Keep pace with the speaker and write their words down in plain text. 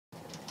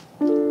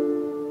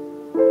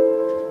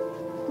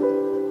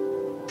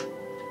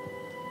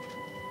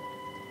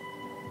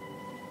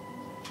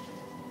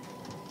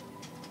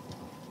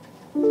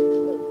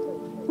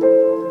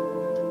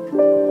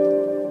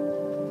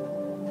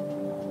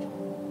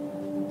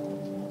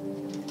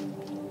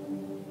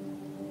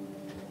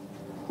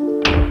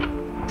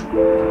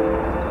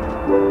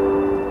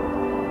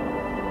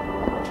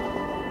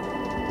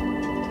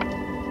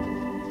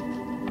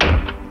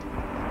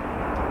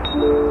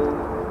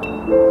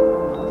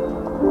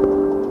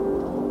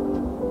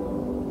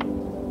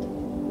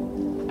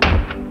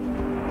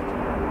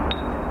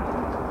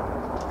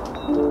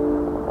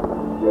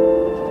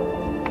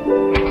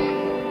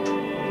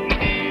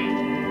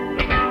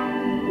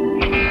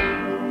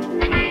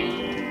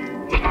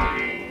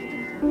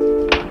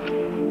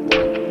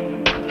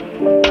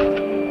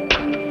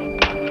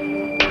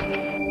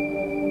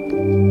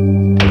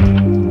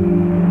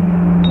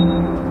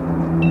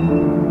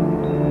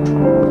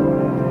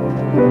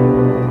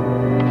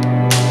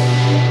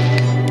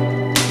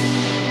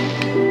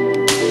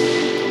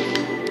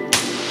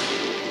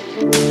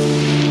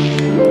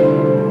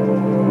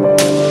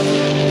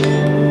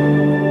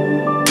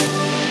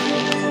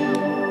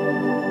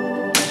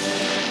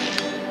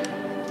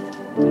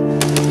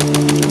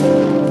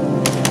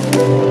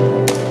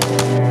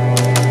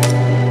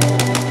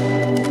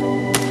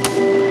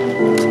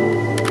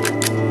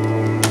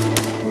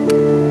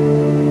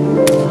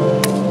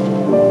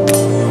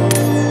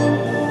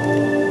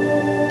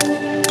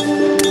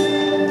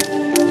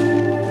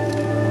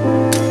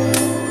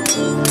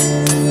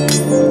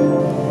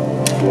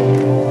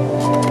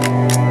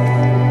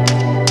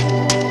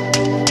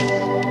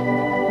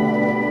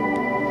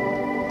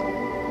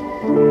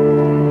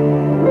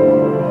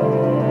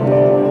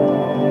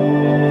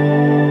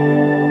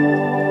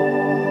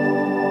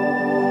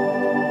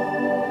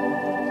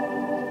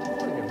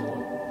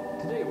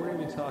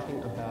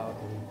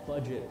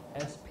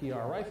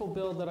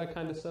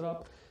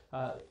setup,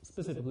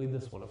 specifically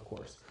this one, of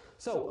course.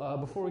 So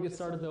before we get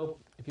started though,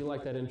 if you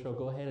like that intro,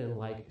 go ahead and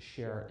like,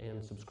 share,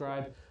 and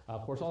subscribe.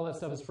 Of course, all that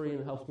stuff is free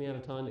and it helps me out a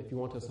ton. If you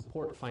want to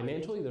support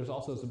financially, there's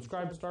also a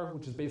Subscribe Star,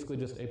 which is basically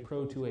just a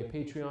pro to a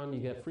Patreon. You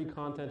get free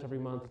content every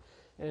month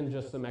and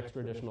just some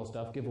extra additional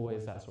stuff,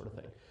 giveaways, that sort of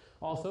thing.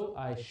 Also,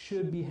 I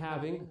should be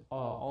having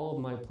all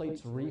of my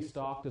plates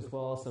restocked as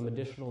well as some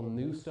additional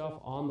new stuff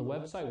on the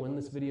website when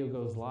this video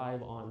goes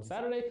live on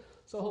Saturday.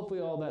 So hopefully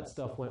all that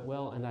stuff went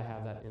well and I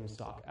have that in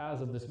stock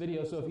as of this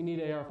video. So if you need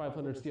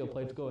AR500 steel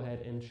plates, go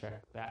ahead and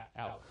check that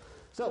out.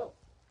 So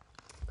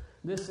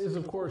this is,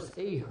 of course,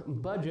 a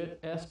budget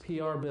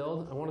SPR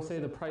build. I want to say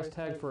the price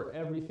tag for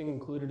everything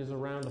included is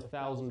around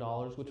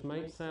 $1,000, which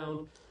might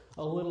sound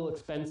a little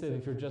expensive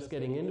if you're just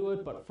getting into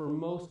it, but for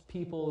most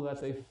people,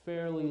 that's a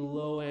fairly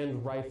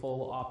low-end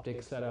rifle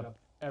optic setup,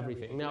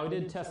 everything. Now, I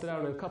did test it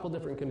out in a couple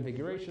different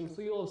configurations,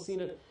 so you'll have seen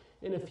it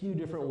in a few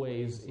different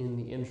ways in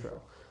the intro.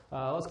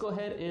 Let's go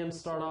ahead and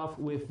start off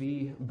with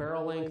the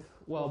barrel length.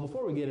 Well,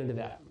 before we get into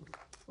that,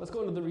 let's go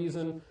into the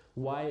reason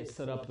why it's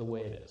set up the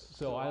way it is.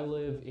 So I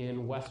live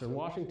in Western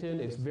Washington.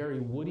 It's very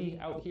woody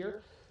out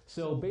here.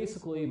 So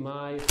basically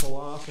my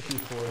philosophy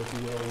for it, if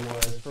you will,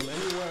 was from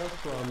anywhere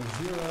from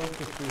 0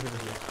 to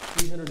 300 yards.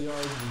 300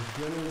 yards is,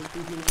 generally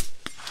speaking,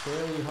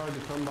 fairly hard to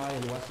come by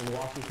in Western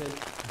Washington.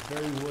 It's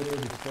very wooded,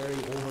 it's very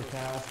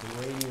overcast and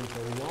rainy, and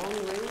so long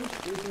range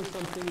isn't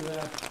something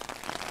that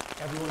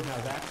everyone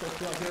has access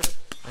to out here.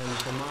 And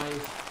for my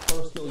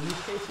personal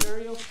use case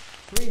scenario,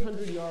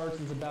 300 yards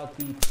is about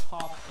the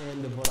top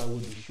end of what I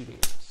would be shooting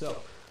at.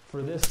 So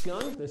for this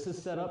gun, this is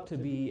set up to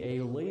be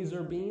a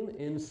laser beam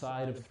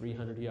inside of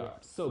 300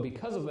 yards. So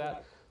because of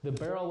that, the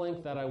barrel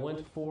length that I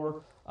went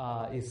for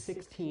is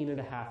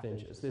 16.5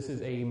 inches. This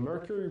is a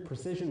Mercury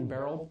precision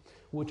barrel,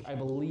 which I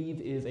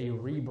believe is a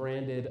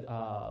rebranded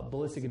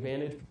Ballistic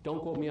Advantage. Don't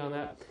quote me on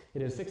that.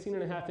 It is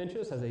 16.5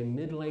 inches, has a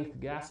mid-length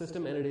gas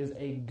system, and it is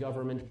a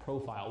government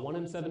profile. 1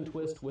 in 7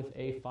 twist with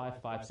a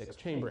 5.56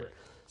 chamber.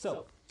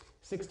 So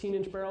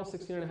 16-inch barrels,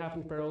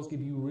 16.5-inch barrels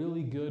give you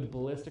really good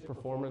ballistic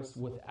performance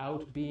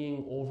without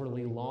being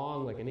overly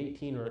long, like an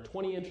 18 or a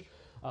 20-inch.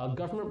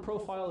 Government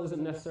profile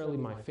isn't necessarily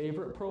my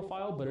favorite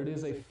profile, but it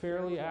is a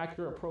fairly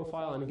accurate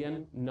profile, and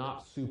again,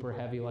 not super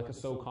heavy like a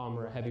SOCOM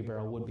or a heavy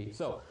barrel would be.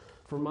 So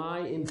for my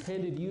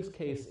intended use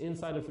case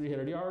inside of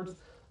 300 yards,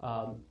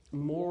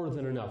 more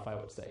than enough, I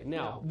would say.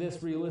 Now,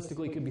 this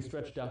realistically could be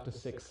stretched out to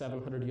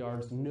 600-700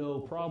 yards, no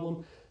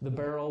problem. The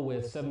barrel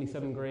with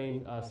 77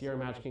 grain Sierra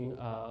Match King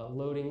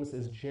loadings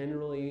is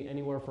generally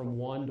anywhere from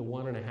 1 to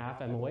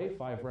 1.5 MOA,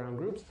 5 round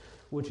groups,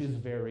 which is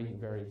very,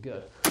 very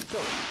good. So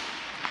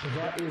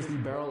that is the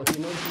barrel. If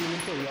you notice in the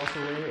intro, we also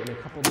ran it in a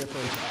couple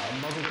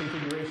different muzzle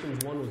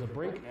configurations. One was a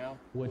brink,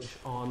 which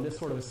on this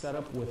sort of a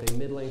setup with a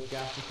mid-length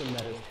gas system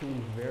that is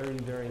tuned very,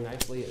 very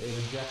nicely. It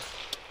ejects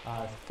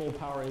full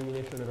power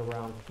ammunition at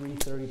around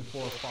 3:30 to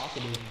 4 o'clock.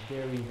 It is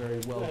very, very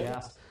well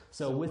gassed.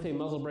 So with a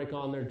muzzle brake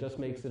on there, just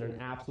makes it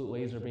an absolute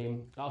laser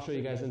beam. I'll show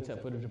you guys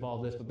in-depth footage of all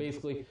of this, but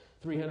basically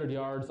 300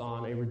 yards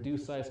on a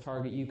reduced size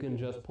target, you can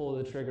just pull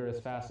the trigger as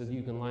fast as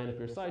you can line up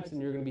your sights,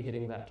 and you're going to be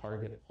hitting that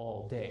target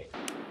all day.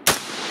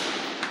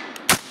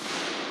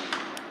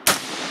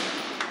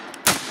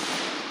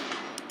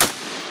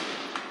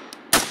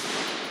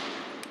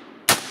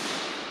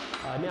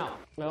 Now,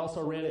 I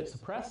also ran it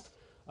suppressed.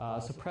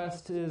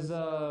 Suppressed is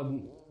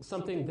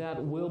something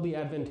that will be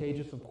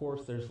advantageous, of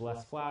course. There's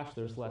less flash,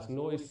 there's less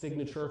noise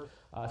signature,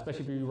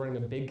 especially if you're running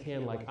a big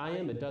can like I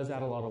am. It does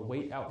add a lot of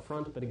weight out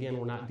front, but again,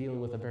 we're not dealing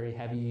with a very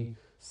heavy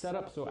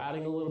setup, so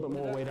adding a little bit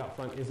more weight out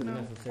front isn't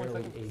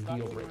necessarily a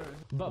deal breaker.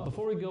 But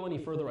before we go any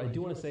further, I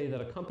do want to say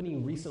that a company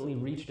recently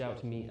reached out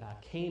to me,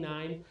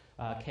 K9,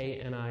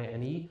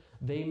 K-N-I-N-E.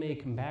 They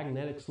make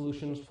magnetic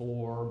solutions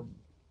for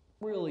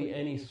really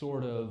any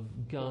sort of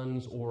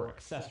guns or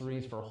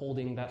accessories for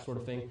holding, that sort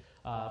of thing.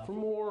 For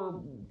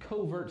more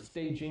covert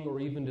staging or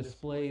even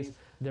displays,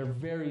 they're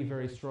very,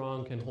 very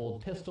strong, can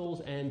hold pistols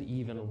and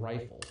even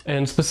rifles.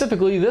 And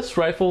specifically this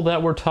rifle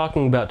that we're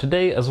talking about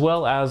today, as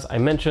well as I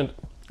mentioned,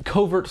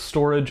 covert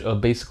storage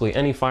of basically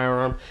any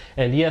firearm.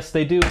 And yes,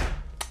 they do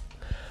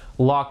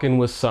lock in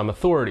with some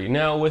authority.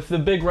 Now with the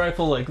big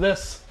rifle like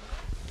this,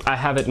 I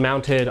have it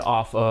mounted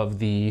off of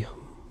the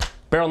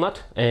barrel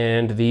nut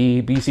and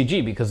the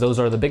BCG because those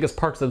are the biggest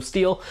parts of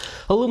steel.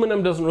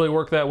 Aluminum doesn't really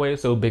work that way,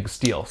 so big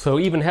steel. So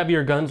even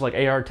heavier guns like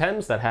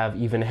AR-10s that have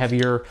even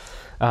heavier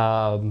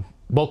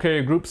bulk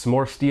carrier groups,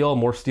 more steel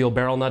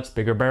barrel nuts,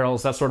 bigger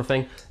barrels, that sort of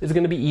thing, is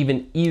going to be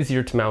even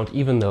easier to mount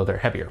even though they're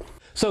heavier.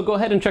 So go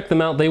ahead and check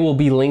them out. They will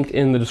be linked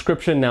in the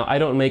description. Now, I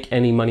don't make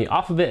any money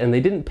off of it, and they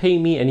didn't pay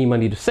me any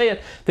money to say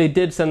it. They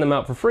did send them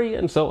out for free,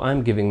 and so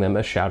I'm giving them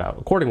a shout out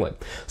accordingly.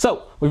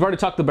 So we've already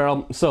talked the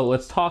barrel, so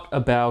let's talk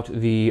about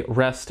the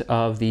rest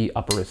of the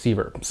upper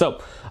receiver.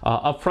 So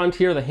up front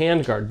here, the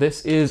handguard.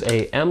 This is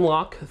a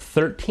Mlock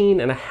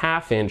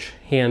 13.5-inch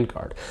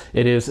handguard.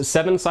 It is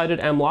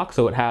 7-sided Mlock,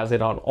 so it has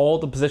it on all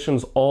the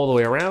positions all the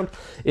way around.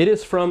 It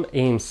is from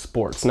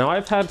Aimsports. Now,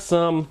 I've had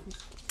some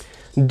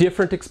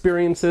different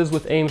experiences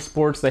with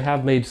Aimsports. They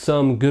have made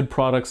some good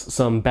products,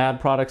 some bad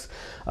products.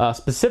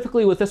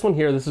 Specifically with this one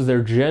here, this is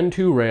their Gen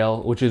 2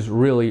 rail, which is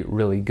really,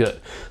 really good.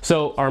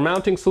 So our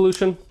mounting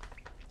solution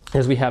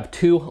is we have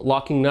two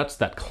locking nuts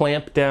that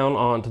clamp down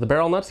onto the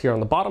barrel nuts here on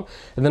the bottom,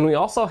 and then we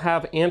also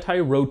have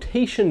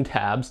anti-rotation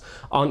tabs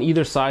on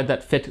either side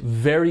that fit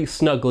very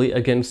snugly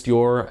against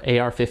your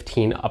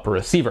AR-15 upper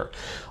receiver.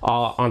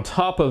 On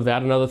top of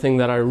that, another thing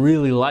that I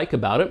really like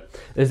about it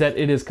is that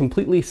it is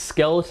completely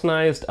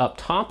skeletonized up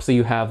top, so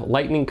you have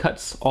lightning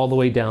cuts all the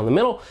way down the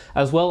middle,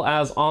 as well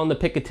as on the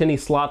Picatinny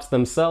slots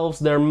themselves.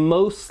 They're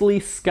mostly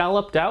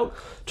scalloped out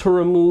to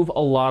remove a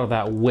lot of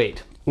that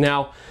weight.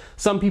 Now,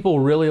 some people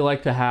really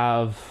like to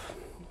have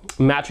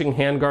matching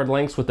handguard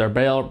lengths with their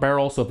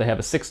barrel, so if they have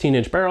a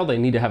 16-inch barrel, they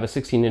need to have a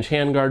 16-inch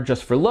handguard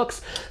just for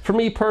looks. For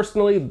me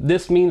personally,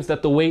 this means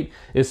that the weight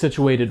is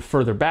situated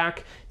further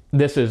back.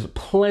 This is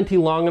plenty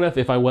long enough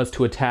if I was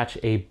to attach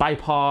a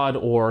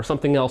bipod or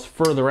something else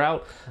further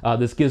out.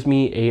 This gives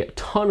me a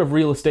ton of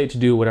real estate to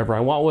do whatever I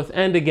want with,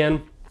 and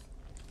again,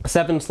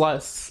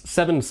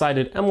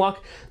 seven-sided Mlock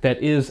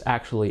that is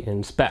actually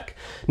in spec.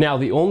 Now,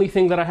 the only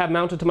thing that I have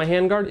mounted to my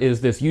handguard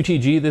is this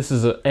UTG. This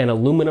is an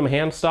aluminum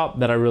hand stop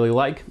that I really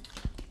like.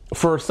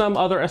 For some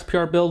other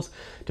SPR builds,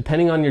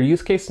 depending on your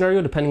use case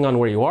scenario, depending on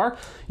where you are,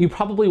 you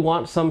probably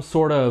want some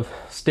sort of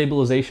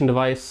stabilization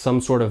device,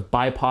 some sort of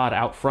bipod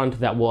out front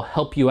that will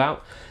help you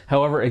out.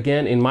 However,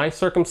 again, in my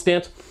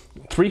circumstance,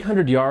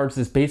 300 yards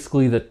is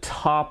basically the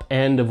top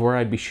end of where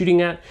I'd be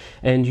shooting at,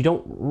 and you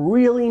don't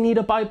really need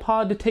a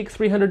bipod to take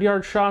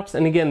 300-yard shots.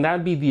 And again,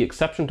 that'd be the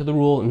exception to the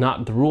rule,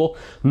 not the rule.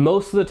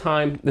 Most of the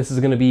time, this is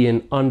going to be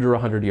in under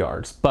 100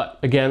 yards. But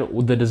again,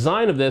 the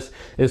design of this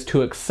is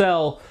to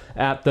excel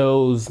at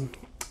those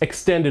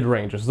extended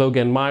ranges. So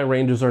again, my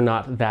ranges are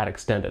not that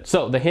extended.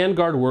 So the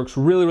handguard works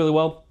really, really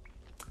well.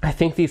 I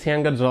think these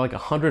handguards are like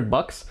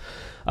 $100.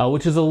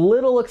 Which is a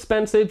little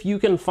expensive. You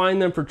can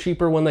find them for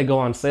cheaper when they go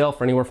on sale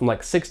for anywhere from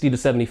like 60 to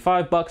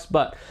 75 bucks,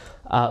 but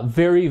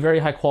very, very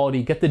high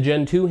quality. Get the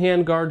Gen 2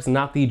 handguards,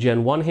 not the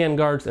Gen 1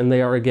 handguards, and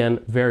they are, again,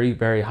 very,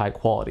 very high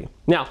quality.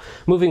 Now,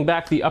 moving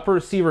back, the upper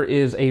receiver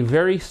is a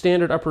very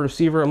standard upper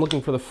receiver. I'm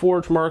looking for the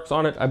forge marks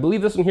on it. I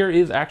believe this one here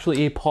is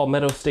actually a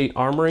Palmetto State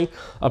Armory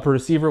upper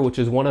receiver, which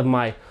is one of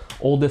my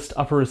oldest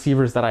upper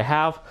receivers that I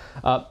have.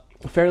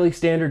 Fairly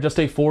standard, just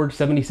a forged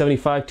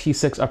 7075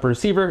 T6 upper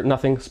receiver,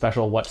 nothing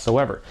special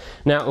whatsoever.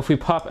 Now, if we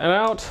pop it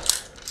out,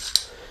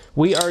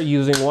 we are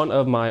using one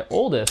of my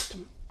oldest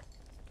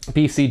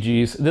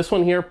BCGs. This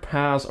one here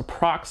has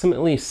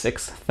approximately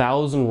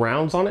 6,000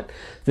 rounds on it.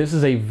 This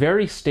is a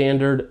very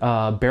standard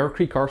Bear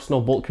Creek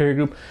Arsenal bolt carrier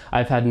group.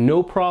 I've had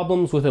no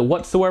problems with it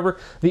whatsoever.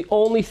 The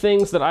only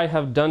things that I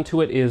have done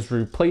to it is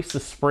replace the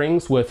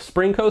springs with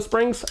Springco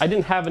springs. I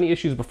didn't have any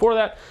issues before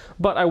that,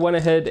 but I went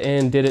ahead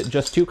and did it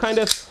just to kind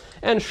of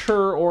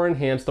ensure or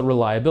enhance the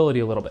reliability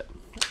a little bit.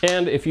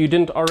 And if you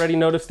didn't already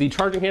notice, the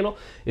charging handle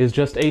is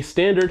just a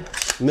standard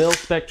Mil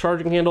Spec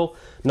charging handle.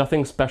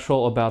 Nothing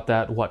special about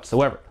that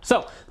whatsoever.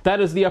 So that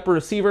is the upper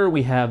receiver.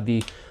 We have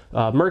the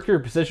Mercury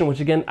Precision,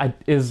 which again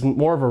is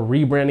more of a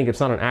rebranding.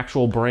 It's not an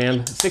actual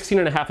brand.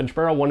 16.5-inch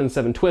barrel,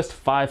 1-in-7 twist,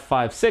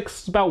 5.56.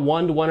 It's about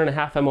 1 to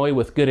 1.5 MOE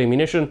with good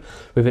ammunition.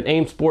 We have an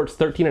Aimsports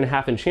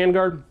 13.5-inch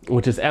handguard,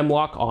 which is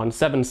Mlock on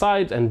 7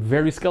 sides and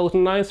very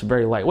skeletonized,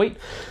 very lightweight.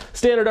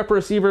 Standard upper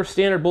receiver,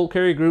 standard bolt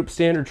carrier group,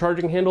 standard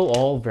charging handle,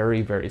 all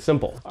very, very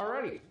simple.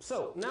 Alrighty,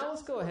 so now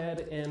let's go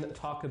ahead and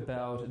talk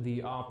about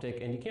the optic,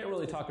 and you can't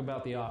really talk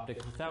about the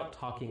optic without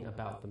talking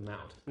about the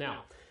mount.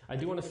 Now, I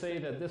do want to say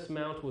that this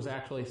mount was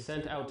actually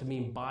sent out to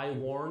me by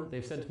Warren.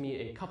 They've sent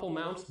me a couple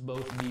mounts,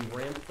 both the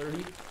Ramp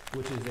 30,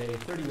 which is a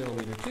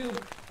 30mm tube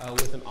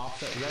with an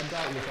offset red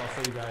dot, which I'll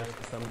show you guys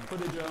some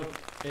footage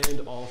of,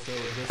 and also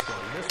this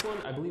one. This one,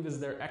 I believe, is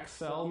their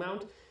XL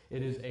mount.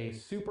 It is a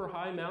super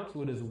high mount,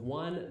 so it is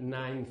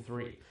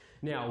 193.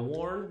 Now,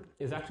 Warren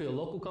is actually a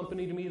local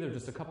company to me. They're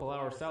just a couple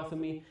hours south of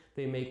me.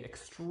 They make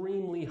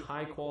extremely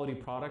high quality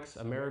products,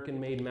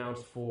 American-made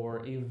mounts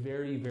for a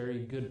very, very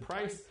good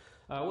price.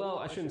 Well,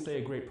 I shouldn't say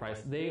a great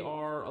price. They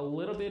are a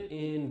little bit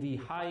in the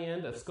high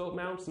end of scope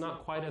mounts,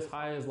 not quite as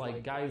high as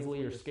like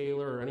Geisley or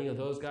Scalar or any of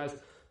those guys,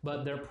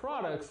 but their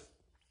products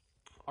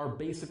are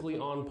basically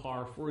on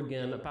par for,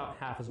 again, about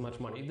half as much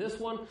money. This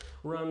one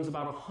runs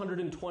about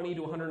 120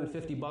 to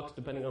 150 bucks,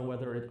 depending on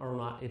whether or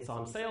not it's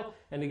on sale.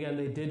 And again,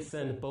 they did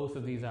send both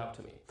of these out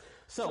to me.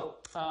 So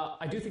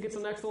I do think it's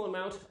an excellent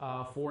mount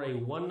for a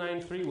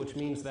 193, which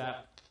means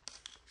that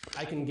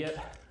I can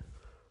get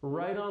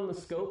right on the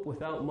scope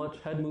without much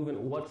head movement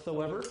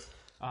whatsoever.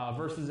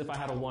 Versus if I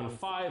had a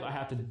 1.5, I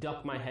have to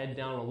duck my head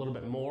down a little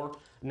bit more.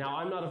 Now,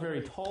 I'm not a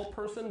very tall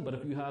person, but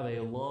if you have a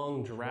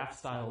long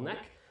giraffe-style neck,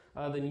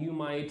 then you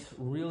might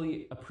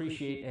really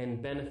appreciate and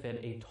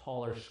benefit a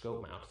taller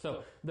scope mount.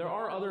 So there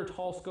are other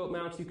tall scope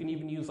mounts. You can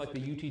even use like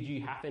the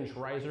UTG half-inch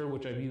riser,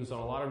 which I've used on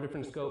a lot of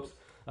different scopes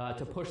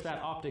to push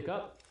that optic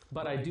up.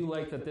 But I do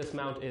like that this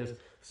mount is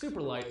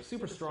super light,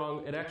 super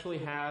strong. It actually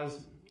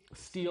has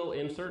steel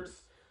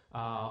inserts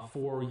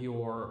for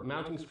your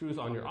mounting screws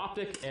on your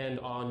optic and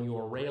on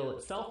your rail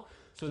itself,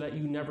 so that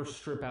you never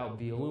strip out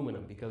the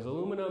aluminum, because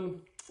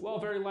aluminum, while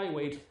very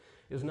lightweight,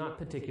 is not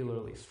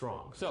particularly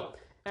strong. So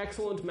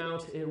excellent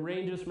mount. It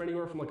ranges from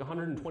anywhere from like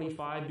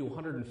 125 to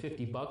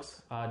 150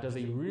 bucks. Does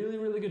a really,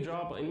 really good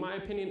job. In my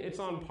opinion, it's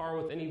on par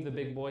with any of the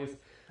big boys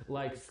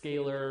like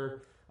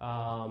Scalar,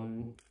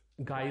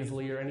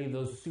 Geisley, or any of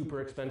those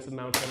super expensive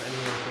mounts that are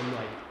anywhere from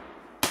like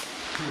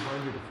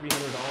 $200 to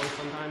 $300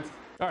 sometimes.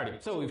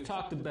 Alrighty, so we've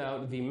talked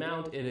about the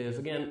mount. It is,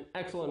 again,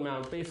 excellent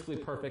mount, basically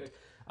perfect.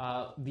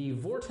 The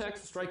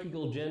Vortex Strike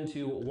Eagle Gen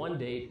 2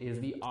 1-8 is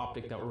the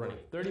optic that we're running.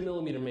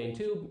 30mm main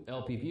tube,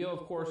 LPVO of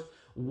course,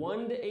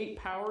 1 to 8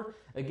 power,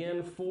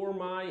 again for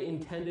my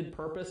intended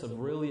purpose of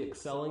really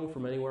excelling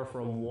from anywhere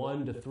from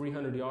 1 to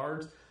 300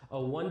 yards. A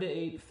 1 to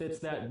 8 fits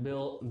that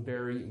bill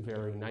very,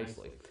 very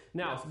nicely.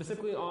 Now,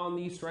 specifically on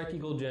the Strike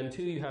Eagle Gen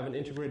 2, you have an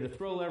integrated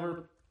throw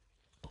lever.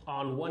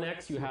 On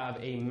 1X, you have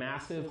a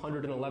massive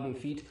 111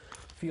 feet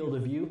field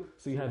of view,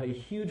 so you have a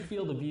huge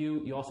field of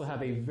view. You also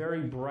have a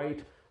very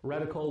bright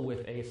reticle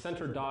with a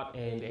center dot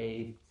and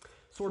a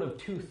sort of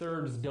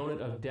 2/3 donut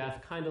of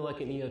death, kind of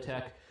like an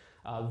EOTech.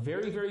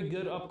 Very, very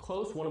good up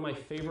close. One of my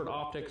favorite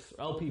optics,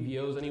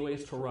 LPVOs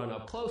anyways, to run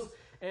up close.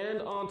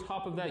 And on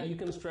top of that, you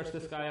can stretch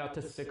this guy out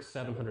to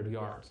 600-700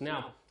 yards.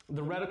 Now,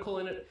 the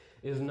reticle in it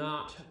is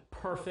not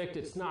perfect.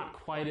 It's not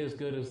quite as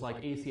good as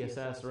like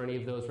ACSS or any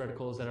of those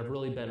reticles that have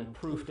really been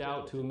proofed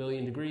out to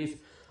 1,000,000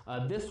 degrees.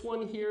 This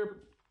one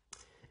here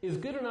is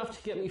good enough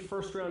to get me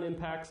first round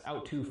impacts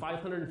out to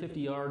 550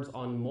 yards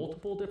on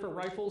multiple different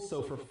rifles.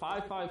 So for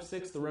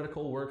 5.56, the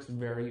reticle works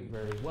very,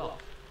 very well.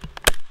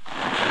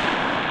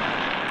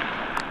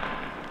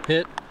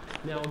 Hit.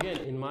 Now again,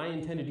 in my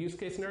intended use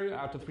case scenario,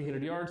 out to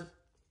 300 yards,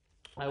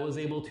 I was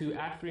able to,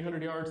 at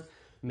 300 yards,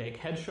 make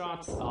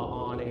headshots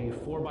on a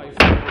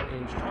 4x4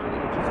 inch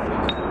target, which is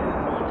just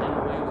one end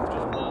away with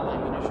just ball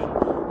ammunition,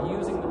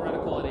 using the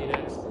reticle at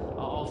 8x.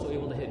 Also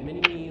able to hit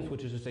mini-me's,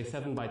 which is just a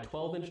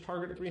 7x12 inch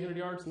target at 300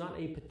 yards, not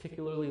a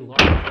particularly large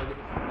target.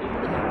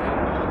 Able to hit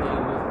that all day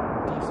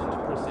with decent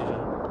precision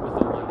with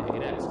the 1 to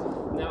 8x.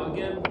 Now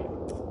again,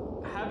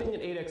 having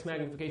an 8x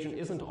magnification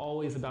isn't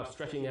always about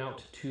stretching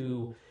out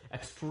to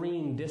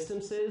extreme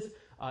distances.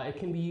 It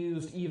can be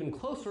used even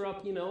closer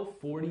up,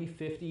 40,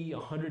 50,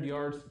 100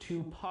 yards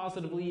to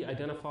positively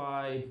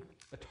identify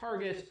a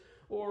target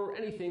or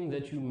anything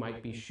that you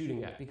might be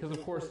shooting at. Because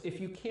of course, if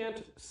you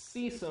can't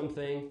see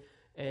something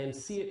and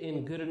see it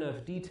in good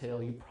enough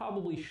detail, you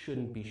probably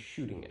shouldn't be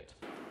shooting it.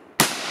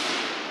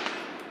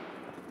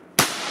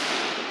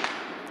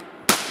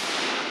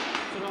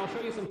 So now I'll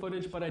show you some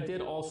footage, but I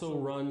did also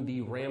run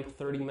the Ramp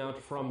 30 mount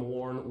from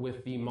Warren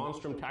with the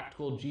Monstrum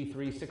Tactical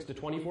G3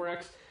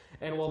 6-24X.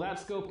 And while that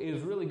scope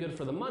is really good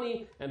for the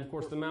money, and of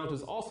course the mount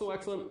is also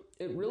excellent,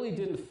 it really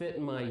didn't fit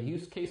in my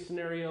use case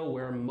scenario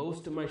where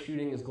most of my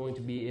shooting is going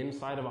to be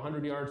inside of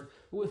 100 yards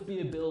with the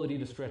ability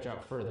to stretch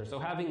out further. So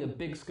having a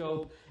big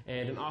scope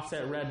and an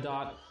offset red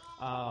dot,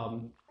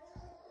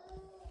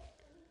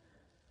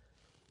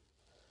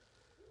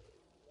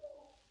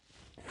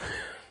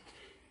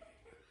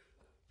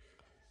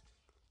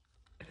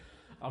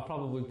 I'll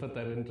probably put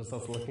that in just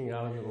us looking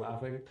at it and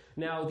laughing.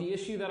 Now, the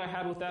issue that I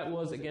had with that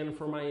was, again,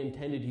 for my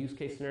intended use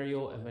case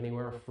scenario of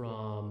anywhere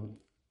from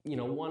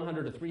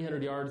 100 to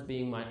 300 yards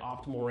being my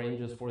optimal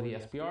ranges for the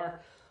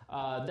SPR,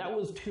 that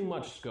was too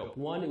much scope.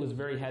 One, it was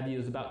very heavy. It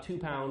was about 2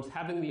 pounds.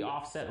 Having the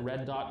offset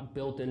red dot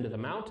built into the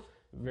mount,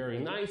 very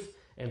nice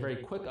and very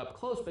quick up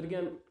close, but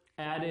again,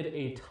 added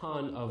a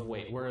ton of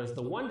weight, whereas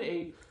the 1 to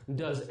 8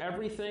 does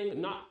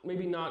everything,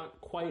 maybe not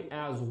quite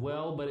as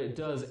well, but it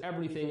does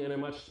everything in a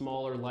much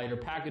smaller, lighter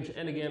package.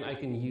 And again, I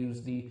can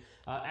use the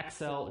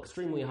XL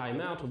extremely high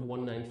mount of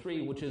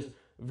 193, which is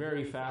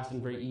very fast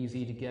and very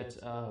easy to get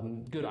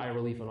good eye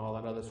relief and all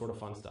that other sort of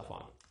fun stuff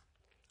on.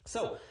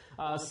 So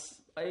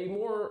a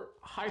more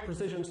high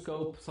precision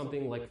scope,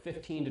 something like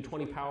 15 to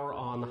 20 power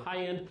on the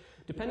high end,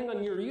 depending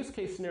on your use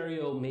case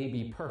scenario, may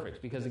be perfect.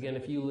 Because again,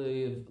 if you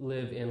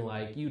live in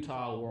like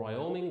Utah or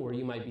Wyoming, where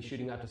you might be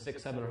shooting out to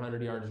 600,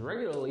 700 yards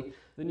regularly,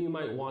 then you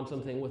might want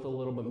something with a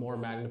little bit more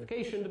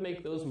magnification to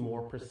make those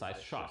more precise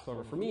shots.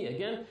 However, for me,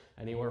 again,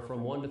 anywhere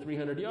from 1 to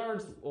 300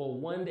 yards, or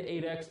 1 to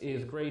 8x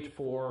is great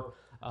for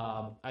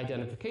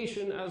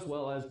identification, as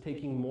well as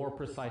taking more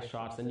precise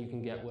shots than you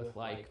can get with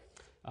like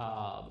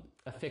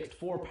a fixed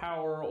 4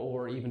 power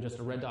or even just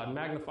a red dot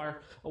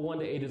magnifier. A 1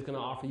 to 8 is going to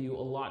offer you a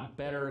lot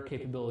better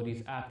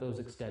capabilities at those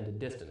extended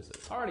distances.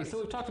 Alrighty, so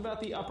we've talked about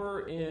the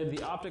upper and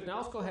the optic. Now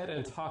let's go ahead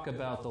and talk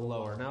about the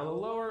lower. Now the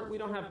lower, we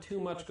don't have too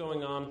much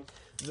going on.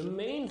 The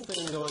main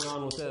thing going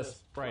on with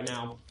this right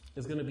now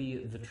is going to be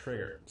the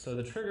trigger. So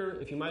the trigger,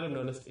 if you might have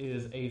noticed,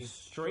 is a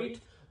straight,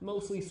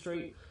 mostly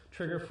straight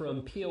trigger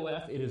from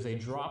POF. It is a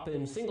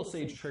drop-in single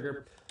stage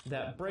trigger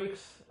that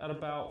breaks at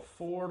about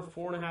 4 to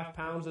 4.5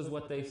 pounds is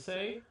what they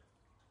say.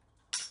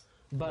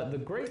 But the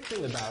great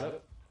thing about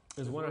it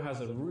is when it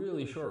has a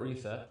really short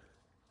reset,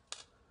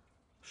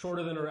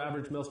 shorter than our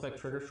average Mil Spec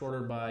trigger, shorter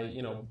by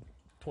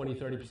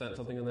 20-30%,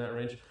 something in that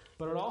range.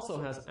 but it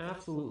also has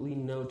absolutely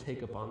no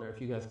take-up on there, if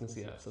you guys can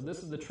see that. So this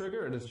is the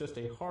trigger. It is just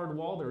a hard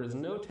wall. There is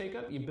no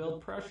take-up. You build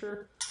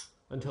pressure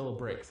until it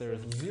breaks. There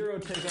is zero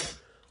take-up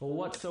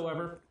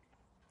whatsoever.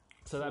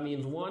 So that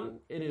means, one,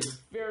 it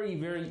is very,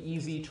 very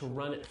easy to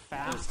run it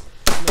fast.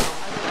 Now,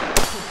 I don't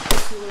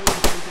particularly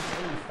think it's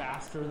any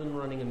faster than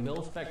running a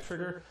Mil Spec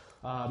trigger.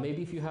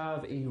 Maybe if you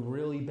have a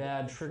really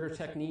bad trigger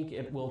technique,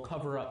 it will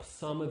cover up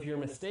some of your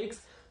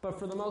mistakes. But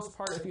for the most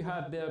part, if you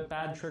have a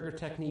bad trigger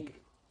technique,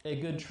 a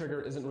good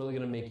trigger isn't really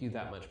going to make you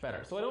that much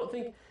better. So I don't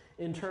think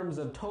in terms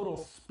of total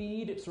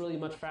speed, it's really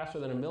much faster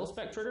than a Mil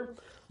Spec trigger,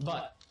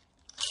 but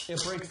it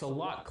breaks a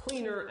lot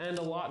cleaner and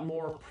a lot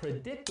more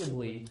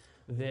predictably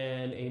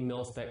than a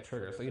Mil Spec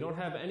trigger. So you don't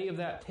have any of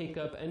that take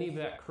up, any of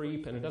that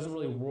creep, and it doesn't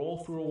really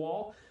roll through a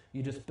wall.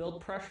 You just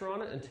build pressure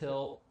on it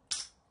until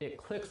it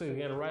clicks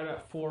again right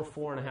at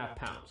 4.5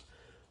 pounds.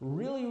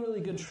 Really, really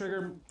good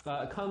trigger.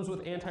 It comes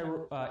with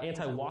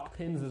anti-walk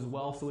pins as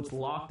well, so it's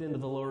locked into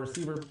the lower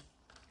receiver.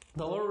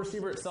 The lower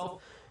receiver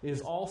itself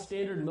is all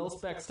standard Mil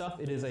Spec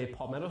stuff. It is a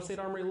Palmetto State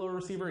Armory lower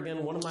receiver.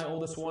 Again, one of my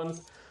oldest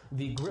ones.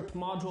 The grip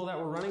module that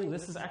we're running,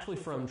 this is actually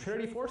from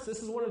Trinity Force.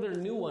 This is one of their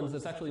new ones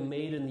that's actually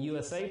made in the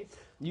USA.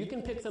 You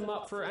can pick them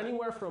up for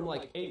anywhere from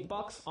like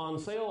 $8 on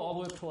sale all the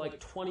way up to like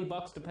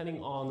 $20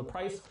 depending on the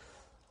price.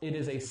 It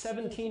is a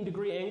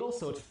 17-degree angle,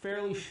 so it's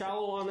fairly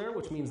shallow on there,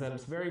 which means that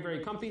it's very,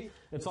 very comfy.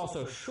 It's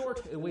also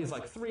short. It weighs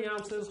like 3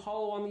 ounces,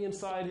 hollow on the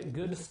inside,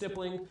 good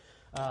stippling.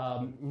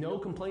 No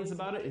complaints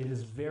about it. It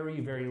is very,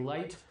 very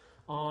light.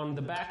 On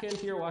the back end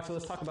here,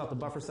 let's talk about the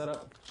buffer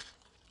setup.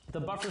 The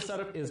buffer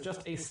setup is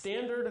just a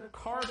standard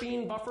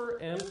carbine buffer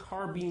and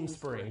carbine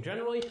spring.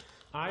 Generally,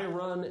 I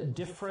run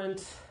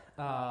different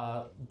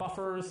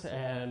buffers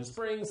and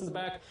springs in the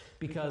back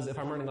because if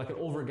I'm running like an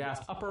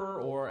overgassed upper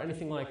or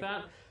anything like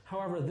that.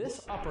 However,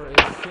 this upper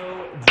is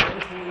so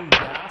gently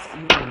gassed,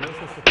 even with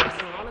the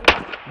suppressor on it,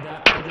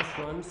 that I just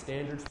run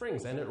standard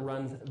springs, and it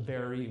runs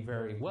very,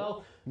 very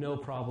well. No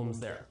problems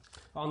there.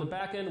 On the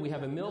back end, we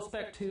have a Mil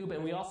Spec tube,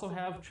 and we also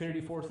have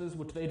Trinity Forces,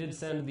 which they did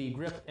send the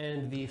grip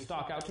and the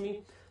stock out to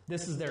me.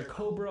 This is their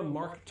Cobra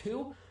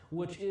MK2,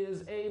 which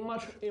is a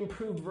much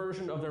improved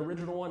version of their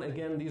original one.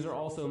 Again, these are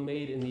also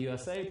made in the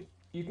USA.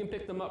 You can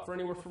pick them up for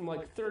anywhere from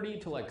like 30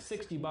 to like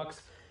 $60.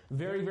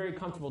 Very, very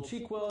comfortable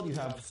cheek weld. You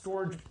have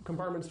storage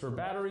compartments for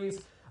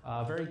batteries.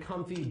 Very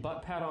comfy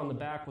butt pad on the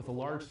back with a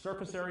large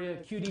surface area.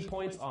 QD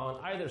points on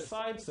either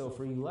side. So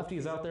for you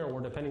lefties out there, or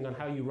depending on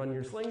how you run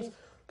your slings,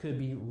 could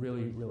be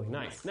really, really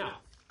nice. Now,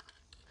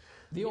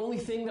 the only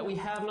thing that we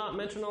have not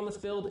mentioned on this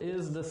build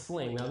is the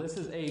sling. Now, this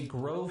is a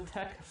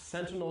GroveTech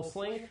Sentinel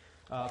sling.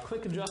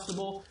 Quick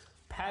adjustable,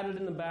 padded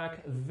in the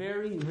back,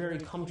 very, very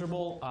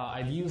comfortable.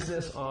 I've used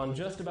this on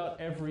just about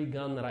every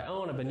gun that I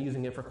own. I've been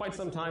using it for quite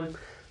some time.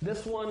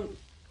 This one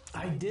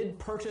I did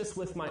purchase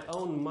with my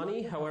own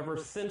money. However,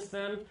 since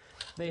then,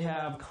 they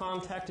have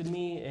contacted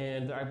me,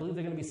 and I believe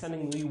they're going to be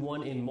sending me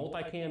one in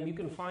multicam. You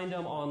can find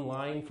them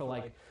online for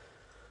like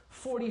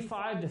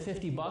 $45 to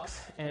 $50,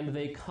 and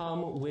they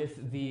come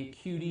with the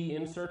QD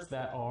inserts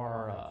that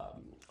are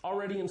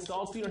already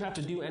installed, so you don't have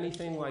to do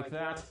anything like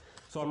that.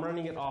 So I'm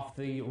running it off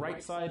the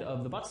right side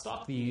of the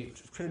buttstock, the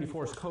Trinity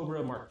Force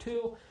Cobra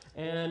MK2,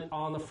 and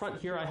on the front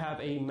here I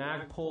have a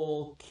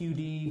Magpul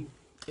QD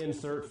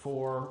insert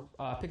for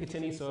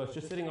Picatinny, so it's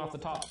just sitting off the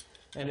top,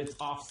 and it's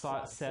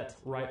offset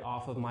right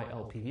off of my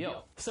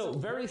LPVO. So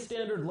very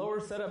standard lower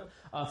setup,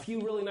 a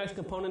few really nice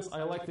components.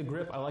 I like the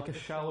grip, I like a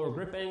shallower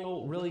grip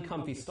angle, really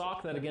comfy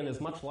stock that again is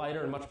much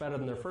lighter and much better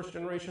than their first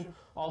generation.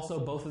 Also,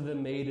 both of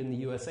them made in the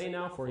USA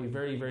now for a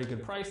very, very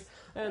good price.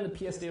 And the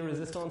pièce de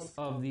résistance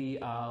of the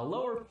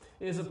lower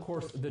is of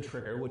course the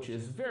trigger, which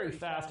is very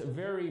fast,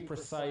 very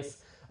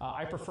precise.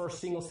 I prefer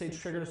single stage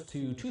triggers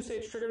to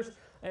 2-stage triggers.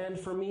 And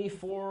for me,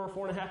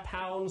 4.5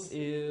 pounds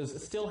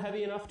is still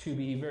heavy enough to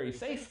be very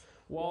safe,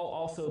 while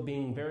also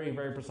being very,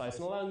 very precise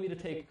and allowing me to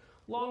take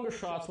longer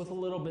shots with a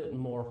little bit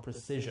more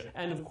precision.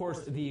 And of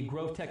course, the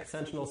GroveTech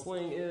Sentinel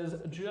sling is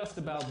just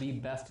about the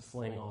best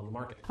sling on the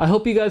market. I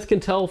hope you guys can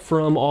tell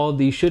from all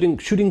the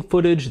shooting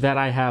footage that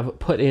I have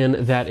put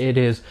in that it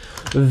is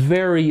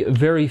very,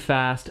 very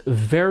fast,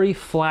 very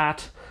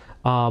flat,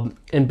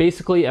 and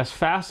basically as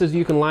fast as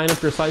you can line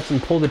up your sights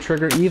and pull the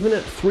trigger, even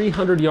at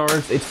 300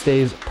 yards, it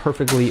stays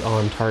perfectly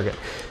on target.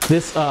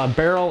 This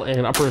barrel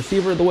and upper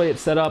receiver, the way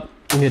it's set up,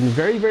 again,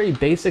 very, very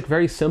basic,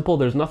 very simple.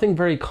 There's nothing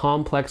very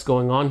complex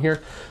going on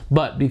here,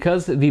 but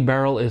because the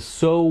barrel is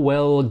so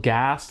well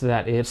gassed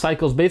that it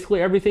cycles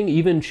basically everything,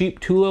 even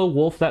cheap Tula,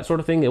 Wolf, that sort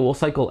of thing, it will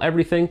cycle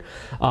everything.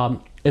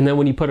 And then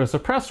when you put a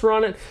suppressor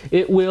on it,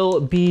 it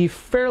will be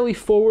fairly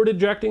forward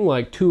ejecting,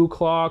 like 2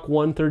 o'clock,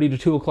 1:30 to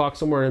 2 o'clock,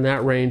 somewhere in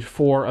that range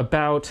for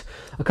about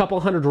a couple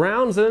hundred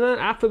rounds. And then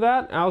after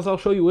that, as I'll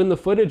show you in the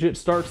footage, it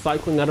starts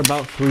cycling at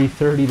about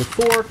 3:30 to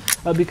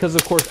 4, because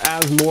of course,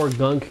 as more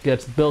gunk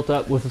gets built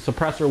up with a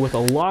suppressor with a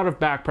lot of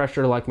back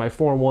pressure like my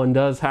Form 1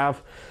 does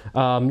have,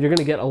 you're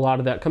gonna get a lot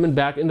of that coming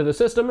back into the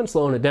system and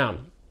slowing it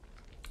down.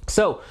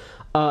 So,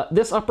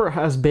 This upper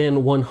has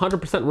been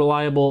 100%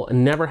 reliable,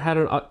 never had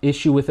an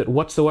issue with it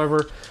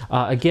whatsoever.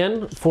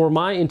 Again, for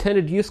my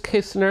intended use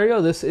case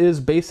scenario, this is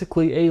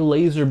basically a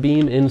laser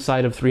beam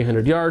inside of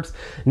 300 yards.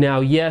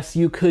 Now, yes,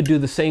 you could do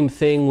the same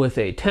thing with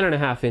a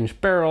 10.5-inch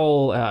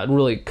barrel and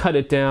really cut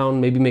it down,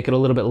 maybe make it a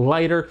little bit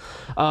lighter.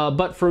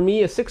 But for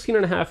me, a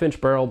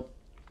 16.5-inch barrel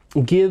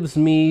gives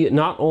me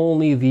not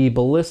only the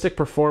ballistic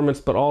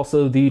performance, but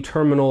also the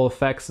terminal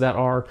effects that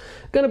are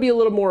going to be a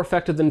little more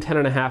effective than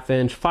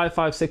 10.5-inch.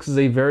 5.56 is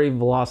a very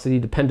velocity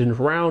dependent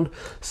round.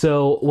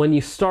 So when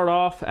you start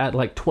off at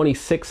like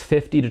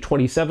 2650 to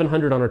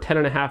 2700 on a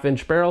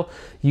 10.5-inch barrel,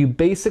 you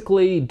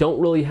basically don't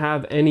really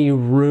have any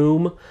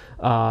room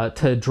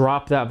to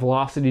drop that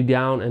velocity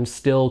down and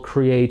still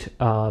create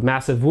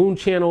massive wound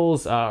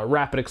channels,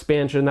 rapid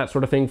expansion, that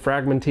sort of thing,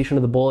 fragmentation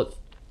of the bullet.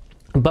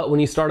 But when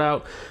you start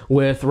out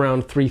with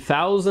around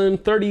 3,000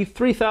 to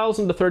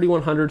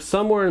 3,100,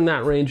 somewhere in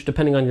that range,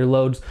 depending on your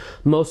loads,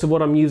 most of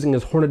what I'm using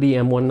is Hornady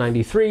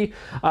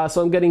M193,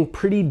 so I'm getting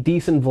pretty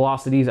decent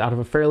velocities out of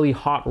a fairly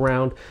hot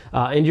round,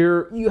 and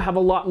you have a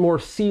lot more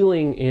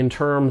ceiling in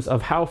terms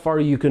of how far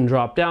you can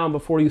drop down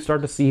before you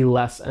start to see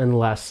less and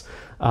less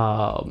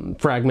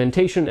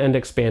fragmentation and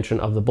expansion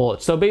of the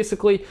bullet. So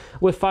basically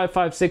with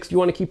 5.56, you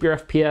want to keep your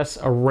FPS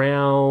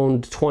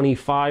around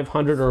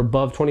 2,500 or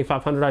above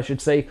 2,500, I should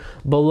say.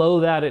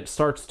 Below that, it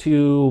starts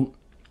to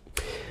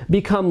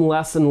become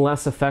less and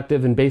less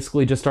effective and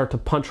basically just start to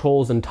punch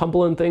holes and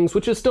tumble in things,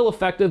 which is still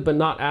effective, but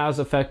not as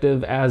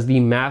effective as the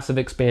massive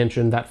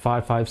expansion that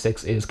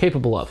 5.56 is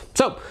capable of.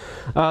 So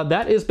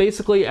that is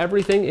basically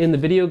everything in the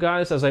video,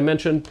 guys. As I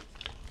mentioned,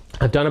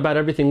 I've done about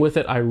everything with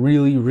it. I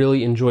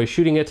really enjoy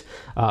shooting it.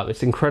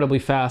 It's incredibly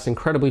fast,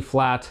 incredibly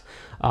flat.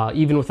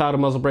 Even without a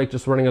muzzle brake,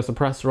 just running a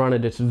suppressor on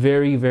it, it's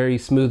very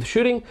smooth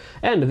shooting.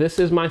 And this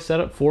is my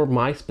setup for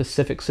my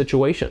specific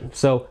situation.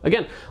 So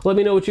again, let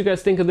me know what you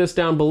guys think of this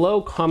down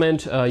below.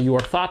 Comment your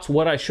thoughts,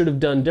 what I should have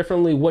done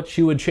differently, what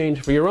you would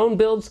change for your own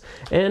builds.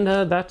 And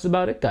that's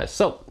about it, guys.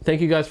 So thank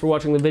you guys for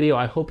watching the video.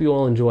 I hope you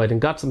all enjoyed and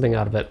got something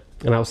out of it.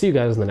 And I will see you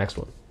guys in the next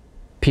one.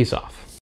 Peace off.